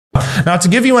Now, to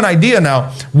give you an idea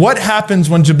now, what happens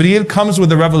when Jibreel comes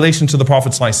with a revelation to the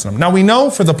Prophet ﷺ? Now, we know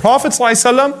for the Prophet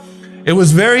ﷺ, it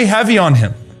was very heavy on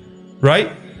him,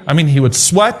 right? I mean, he would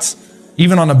sweat,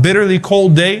 even on a bitterly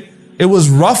cold day. It was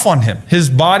rough on him. His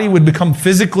body would become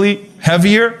physically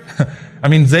heavier. I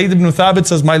mean, Zayd ibn Thabit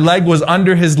says, my leg was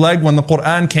under his leg when the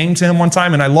Quran came to him one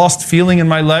time and I lost feeling in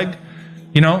my leg.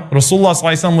 You know, Rasulullah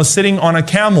ﷺ was sitting on a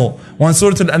camel when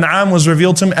Surah Al-An'am was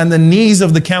revealed to him and the knees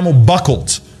of the camel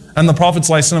buckled. And the Prophet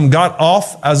ﷺ got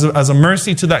off as a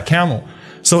mercy to that camel.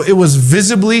 So it was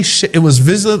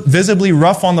visibly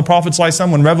rough on the Prophet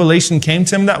ﷺ when revelation came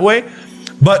to him that way.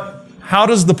 But how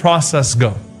does the process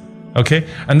go? Okay,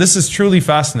 and this is truly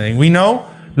fascinating. We know,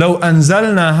 لو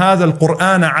أنزلنا هذا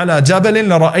القرآن على جبل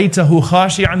لرأيته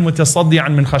خاشعا متصدعا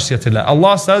من خشية الله.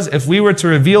 Allah says, if we were to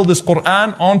reveal this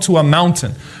Quran onto a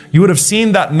mountain, you would have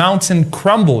seen that mountain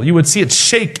crumble. You would see it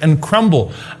shake and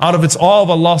crumble out of its awe of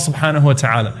Allah subhanahu wa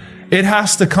ta'ala. It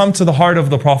has to come to the heart of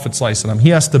the Prophet ﷺ. He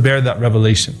has to bear that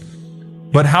revelation.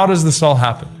 But how does this all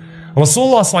happen?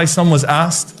 Rasulullah ﷺ was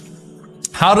asked,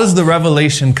 how does the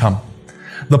revelation come?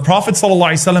 The Prophet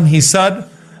ﷺ, he said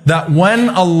that when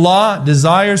Allah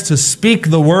desires to speak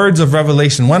the words of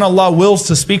revelation, when Allah wills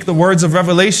to speak the words of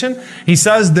revelation, He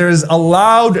says there is a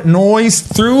loud noise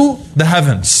through the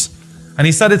heavens. And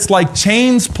He said it's like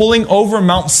chains pulling over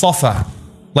Mount Safa.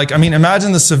 Like, I mean,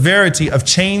 imagine the severity of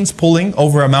chains pulling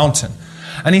over a mountain.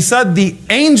 And He said the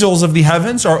angels of the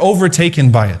heavens are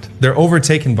overtaken by it. They're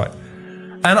overtaken by it.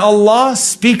 And Allah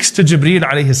speaks to Jibreel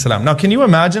alayhi salam. Now, can you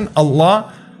imagine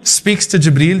Allah speaks to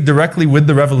Jibreel directly with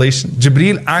the revelation?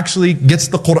 Jibreel actually gets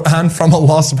the Quran from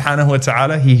Allah subhanahu wa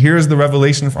ta'ala. He hears the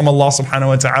revelation from Allah subhanahu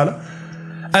wa ta'ala.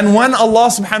 And when Allah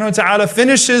subhanahu wa ta'ala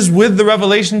finishes with the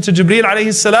revelation to Jibreel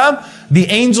alayhi salam, the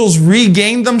angels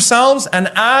regain themselves. And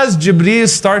as Jibreel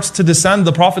starts to descend,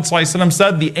 the Prophet ﷺ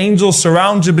said, the angels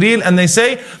surround Jibreel and they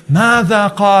say,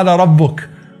 ماذا قال ربك?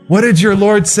 What did your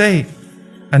Lord say?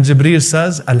 And Jibreel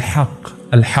says,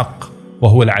 الحق الحق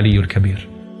وهو العلي الكبير.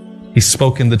 He's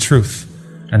spoken the truth,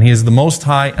 and He is the most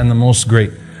high and the most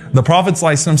great. The Prophet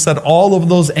ﷺ said all of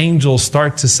those angels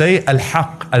start to say,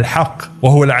 Al-Haq, Al-Haq, wa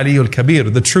huwa al-Aliyyul Kabir,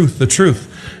 the truth, the truth.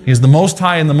 He is the most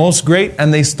high and the most great,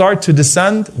 and they start to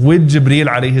descend with Jibreel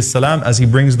alayhi salam as he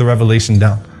brings the revelation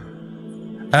down.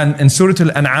 And in Surah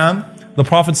Al-An'am, the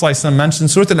Prophet ﷺ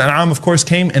mentioned, Surah Al-An'am of course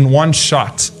came in one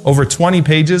shot, over 20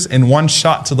 pages in one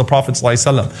shot to the Prophet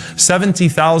ﷺ.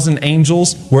 70,000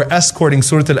 angels were escorting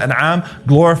Surah Al-An'am,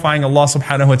 glorifying Allah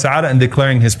subhanahu wa ta'ala and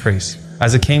declaring His praise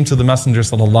as it came to the Messenger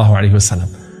sallallahu alaihi wasallam.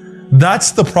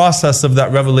 That's the process of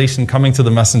that revelation coming to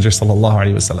the Messenger sallallahu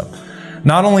alaihi wasallam.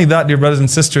 Not only that, dear brothers and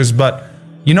sisters, but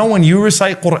you know when you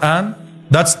recite Quran,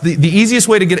 that's the easiest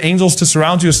way to get angels to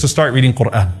surround you is to start reading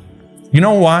Quran. You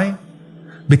know why?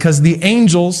 Because the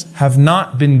angels have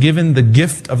not been given the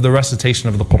gift of the recitation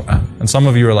of the Quran. And some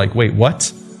of you are like, wait,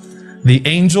 what? The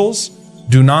angels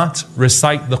do not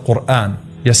recite the Quran.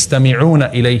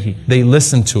 يَسْتَمِعُونَ إِلَيْهِ. They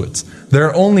listen to it. There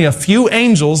are only a few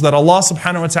angels that Allah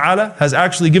subhanahu wa ta'ala has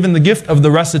actually given the gift of the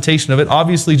recitation of it.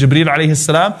 Obviously Jibreel alayhi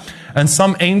salam and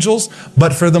some angels.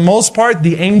 But for the most part,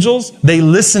 the angels, they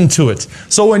listen to it.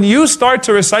 So when you start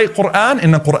to recite Quran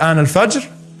in the Quran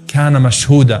al-Fajr, كَانَ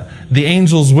مَشْهُودًا. The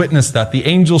angels witness that. The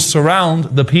angels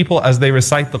surround the people as they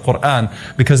recite the Quran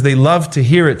because they love to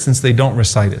hear it since they don't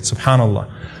recite it. Subhanallah.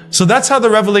 So that's how the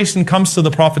revelation comes to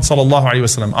the Prophet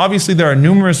ﷺ. Obviously there are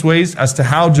numerous ways as to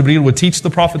how Jibreel would teach the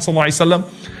Prophet ﷺ.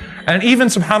 And even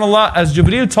subhanallah, as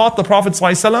Jibreel taught the Prophet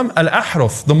ﷺ,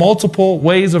 al-ahruf, the multiple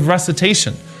ways of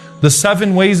recitation, the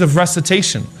 7 ways of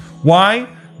recitation. Why?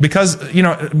 Because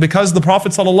the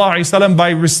Prophet ﷺ,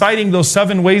 by reciting those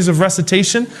 7 ways of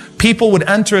recitation, people would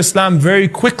enter Islam very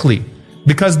quickly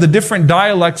because the different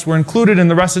dialects were included in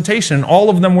the recitation.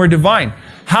 All of them were divine.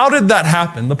 How did that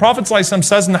happen? The Prophet ﷺ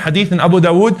says in the hadith in Abu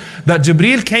Dawood that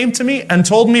Jibreel came to me and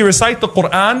told me recite the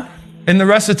Quran in the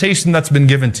recitation that's been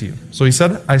given to you. So he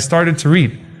said, I started to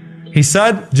read. He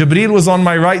said, Jibreel was on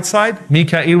my right side,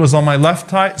 Mikael was on my left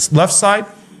side.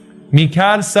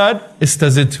 Mikael said,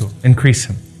 istazidhu, increase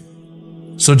him.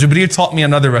 So Jibreel taught me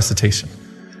another recitation.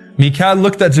 Mikael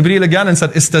looked at Jibreel again and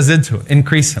said, istazidhu,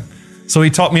 increase him. So he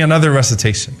taught me another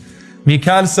recitation.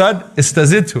 Mikael said,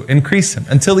 istazidhu, increase him.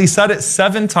 Until he said it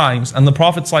 7 times, and the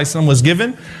Prophet ﷺ was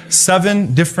given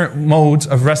 7 different modes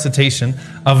of recitation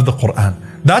of the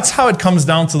Quran. That's how it comes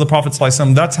down to the Prophet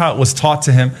ﷺ. That's how it was taught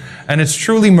to him. And it's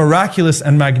truly miraculous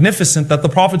and magnificent that the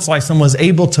Prophet ﷺ was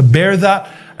able to bear that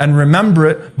and remember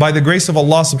it by the grace of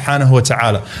Allah subhanahu wa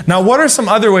ta'ala. Now, what are some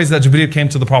other ways that Jibreel came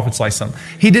to the Prophet ﷺ?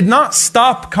 He did not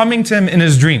stop coming to him in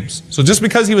his dreams. So just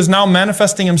because he was now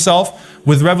manifesting himself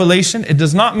with revelation, it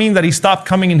does not mean that he stopped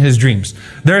coming in his dreams.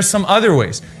 There are some other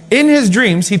ways. In his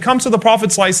dreams, he'd come to the Prophet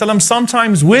ﷺ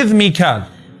sometimes with Mikal.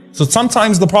 So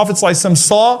sometimes the Prophet ﷺ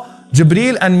saw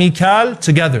Jibreel and Mikal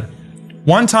together.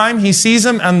 One time he sees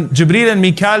him and Jibreel and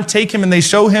Mikal take him and they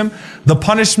show him the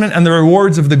punishment and the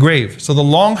rewards of the grave. So the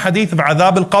long hadith of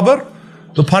Adhab al-Qabr,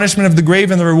 the punishment of the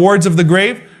grave and the rewards of the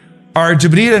grave, are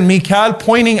Jibreel and Mikal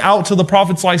pointing out to the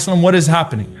Prophet ﷺ what is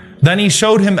happening. Then he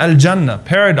showed him Al-Jannah,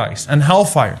 paradise, and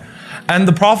hellfire. And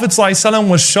the Prophet ﷺ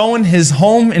was shown his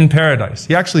home in paradise.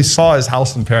 He actually saw his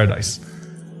house in paradise.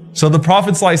 So the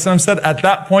Prophet ﷺ said, at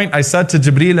that point I said to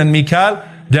Jibreel and Mikal,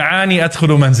 Da'ani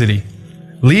adkhulu manzili.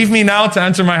 Leave me now to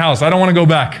enter my house. I don't want to go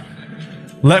back.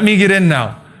 Let me get in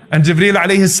now. And Jibreel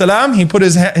alayhi salam, he put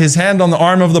his hand on the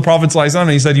arm of the Prophet ﷺ and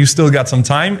he said, you still got some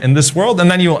time in this world and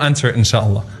then you will enter it,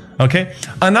 inshallah. Okay?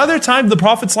 Another time the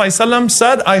Prophet ﷺ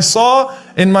said, I saw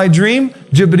in my dream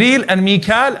Jibreel and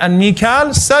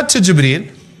Mikal said to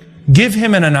Jibreel, give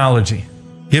him an analogy.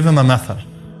 Give him a method.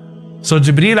 So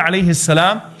Jibreel alayhi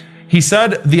salam, he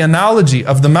said the analogy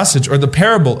of the message or the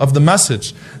parable of the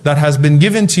message that has been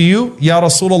given to you, Ya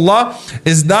Rasulullah,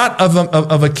 is that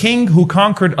of a king who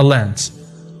conquered a land.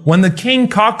 When the king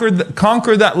conquered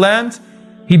that land,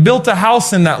 he built a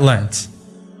house in that land.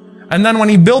 And then when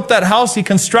he built that house, he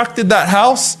constructed that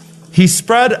house, he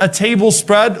spread a table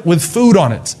spread with food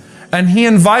on it. And he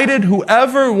invited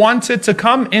whoever wanted to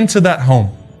come into that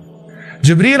home.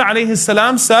 Jibreel alayhi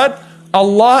salam said,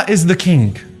 Allah is the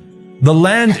king. The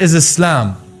land is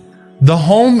Islam. The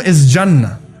home is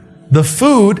Jannah. The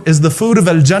food is the food of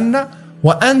Al-Jannah.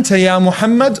 Wa anta ya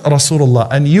Muhammad Rasulullah.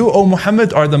 And you, O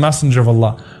Muhammad, are the messenger of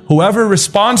Allah. Whoever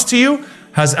responds to you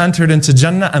has entered into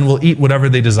Jannah and will eat whatever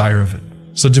they desire of it.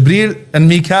 So Jibreel and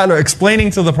Mikal are explaining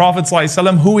to the Prophet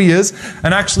ﷺ who he is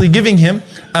and actually giving him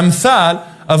amthal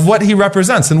of what he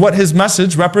represents and what his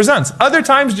message represents. Other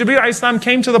times Jibreel ﷺ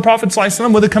came to the Prophet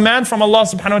ﷺ with a command from Allah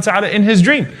subhanahu wa ta'ala in his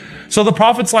dream. So the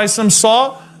Prophet ﷺ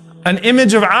saw an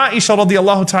image of Aisha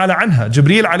radiallahu ta'ala anha.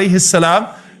 Jibreel alayhi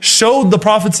salam showed the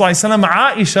Prophet ﷺ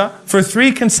Aisha for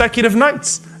 3 consecutive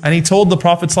nights. And he told the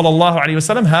Prophet sallallahu alaihi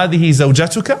wasallam, هَذِهِ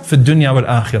زَوْجَتُكَ فِي الدُّنْيَا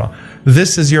وَالْآخِرَةِ.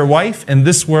 This is your wife in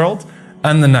this world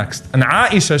and the next. And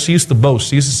Aisha, she used to boast.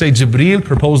 She used to say, Jibreel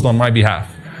proposed on my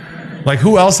behalf. Like,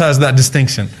 who else has that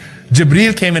distinction?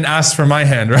 Jibreel came and asked for my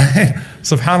hand, right?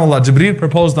 Subhanallah, Jibreel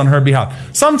proposed on her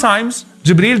behalf. Sometimes,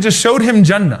 Jibreel just showed him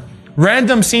Jannah,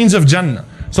 random scenes of Jannah.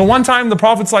 So one time the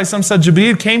Prophet ﷺ said,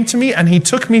 Jibreel came to me and he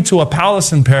took me to a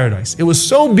palace in paradise. It was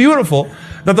so beautiful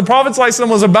that the Prophet ﷺ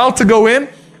was about to go in.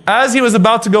 As he was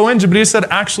about to go in, Jibreel said,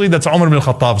 actually, that's Umar ibn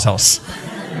al-Khattab's house.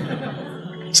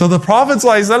 So the Prophet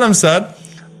ﷺ said,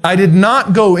 I did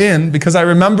not go in because I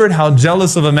remembered how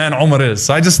jealous of a man Umar is.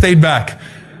 So I just stayed back.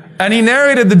 And he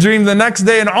narrated the dream the next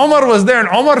day and Umar was there and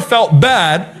Umar felt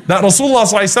bad that Rasulullah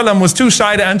ﷺ was too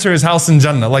shy to enter his house in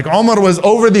Jannah. Like Umar was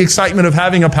over the excitement of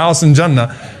having a house in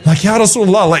Jannah. Like, Ya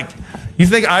Rasulullah, like, you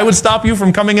think I would stop you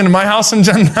from coming into my house in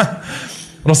Jannah?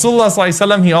 Rasulullah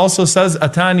ﷺ, he also says,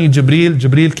 Atani Jibreel.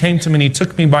 Jibreel came to me and he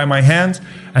took me by my hand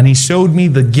and he showed me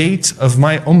the gate of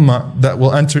my ummah that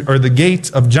will enter, or the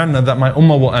gate of Jannah that my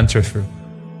ummah will enter through.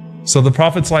 So the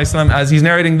Prophet ﷺ, as he's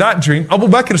narrating that dream, Abu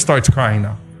Bakr starts crying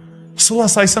now. Rasulullah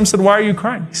ﷺ said, why are you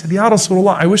crying? He said, Ya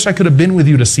Rasulullah, I wish I could have been with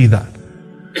you to see that.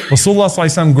 Rasulullah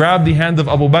ﷺ grabbed the hand of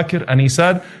Abu Bakr and he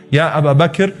said, Ya Abu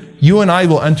Bakr, you and I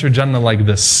will enter Jannah like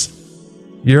this.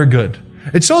 You're good.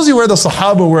 It shows you where the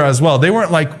Sahaba were as well. They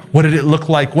weren't like, what did it look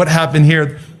like? What happened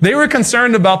here? They were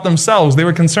concerned about themselves. They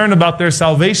were concerned about their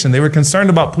salvation. They were concerned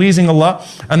about pleasing Allah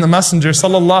and the Messenger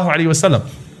sallallahu alaihi wasallam.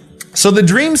 So the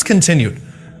dreams continued.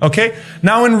 Okay?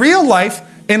 Now in real life,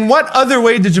 in what other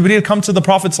way did Jibreel come to the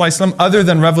Prophet sallallahu alaihi wasallam other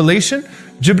than revelation?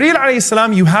 Jibreel alayhi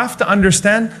salam, you have to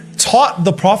understand, taught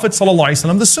the Prophet sallallahu alaihi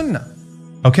wasallam the Sunnah.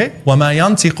 Okay? وَمَا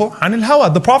يَنْتِقُ عَنِ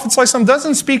الْهَوَى. The Prophet sallallahu alaihi wasallam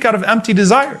doesn't speak out of empty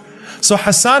desire. So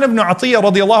Hassan ibn Atiyya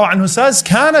radiallahu anhu says,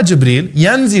 كان جبريل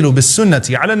ينزل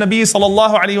بالسنة على النبي صلى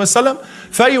الله عليه وسلم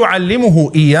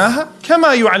فيعلمه إياها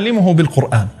كما يعلمه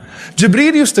بالقرآن.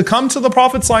 Jibreel used to come to the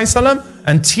Prophet ﷺ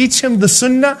and teach him the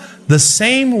Sunnah the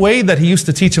same way that he used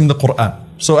to teach him the Quran.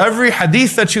 So every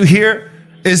hadith that you hear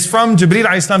is from Jibreel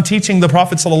ﷺ teaching the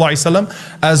Prophet ﷺ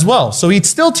as well. So he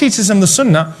still teaches him the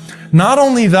Sunnah. Not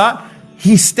only that,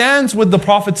 he stands with the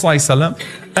Prophet ﷺ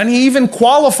and he even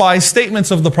qualifies statements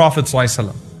of the Prophet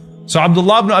ﷺ. So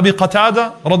Abdullah ibn Abi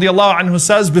Qatada radiallahu anhu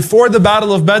says, before the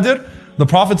battle of Badr, the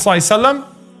Prophet ﷺ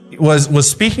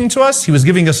was speaking to us, he was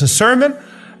giving us a sermon,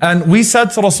 and we said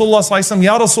to Rasulullah ﷺ,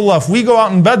 Ya Rasulullah, if we go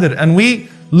out in Badr and we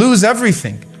lose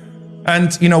everything,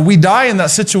 and we die in that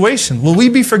situation, will we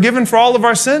be forgiven for all of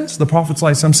our sins? The Prophet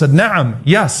ﷺ said, Na'am,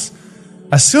 yes.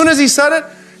 As soon as he said it,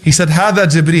 he said, Hada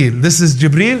Jibreel. This is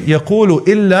Jibreel, yaqulu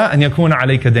illa an yakuna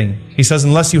alayka dayn. He says,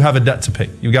 unless you have a debt to pay.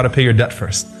 You got to pay your debt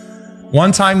first.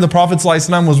 One time the Prophet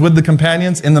ﷺ was with the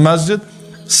companions in the masjid.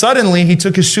 Suddenly he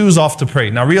took his shoes off to pray.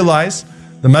 Now realize,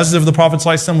 the masjid of the Prophet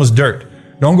ﷺ was dirt.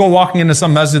 Don't go walking into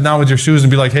some masjid now with your shoes and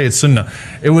be like, hey, it's sunnah.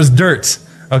 It was dirt.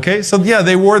 Okay, so yeah,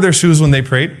 they wore their shoes when they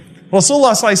prayed.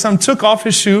 Rasulullah ﷺ took off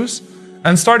his shoes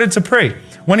and started to pray.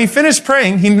 When he finished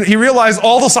praying, he realized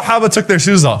all the Sahaba took their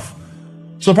shoes off.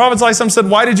 So the Prophet ﷺ said,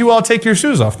 why did you all take your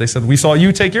shoes off? They said, we saw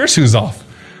you take your shoes off.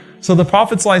 So the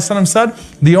Prophet ﷺ said,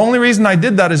 the only reason I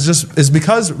did that is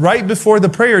because right before the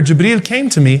prayer, Jibreel came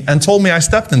to me and told me I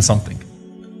stepped in something.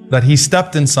 That he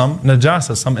stepped in some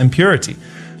najasa, some impurity.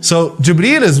 So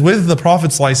Jibreel is with the Prophet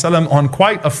ﷺ on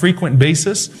quite a frequent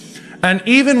basis. And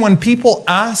even when people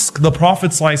ask the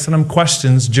Prophet ﷺ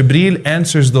questions, Jibreel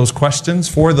answers those questions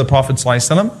for the Prophet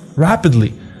ﷺ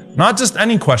rapidly. Not just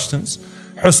any questions.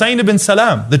 Hussein ibn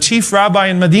Salam, the chief rabbi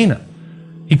in Medina,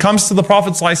 he comes to the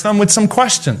Prophet ﷺ with some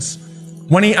questions.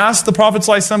 When he asked the Prophet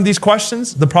ﷺ these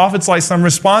questions, the Prophet ﷺ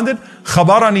responded,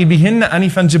 Khabarani bihinna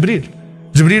anifan Jibreel.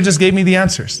 Jibreel just gave me the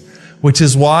answers. Which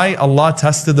is why Allah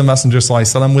tested the Messenger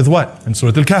ﷺ with what? In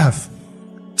Surah Al-Kahf.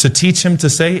 To teach him to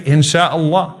say,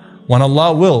 Insha'Allah, when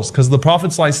Allah wills. Because the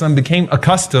Prophet ﷺ became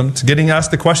accustomed to getting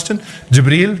asked the question,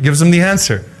 Jibreel gives him the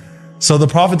answer. So the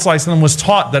Prophet ﷺ was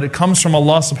taught that it comes from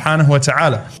Allah subhanahu wa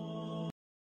ta'ala.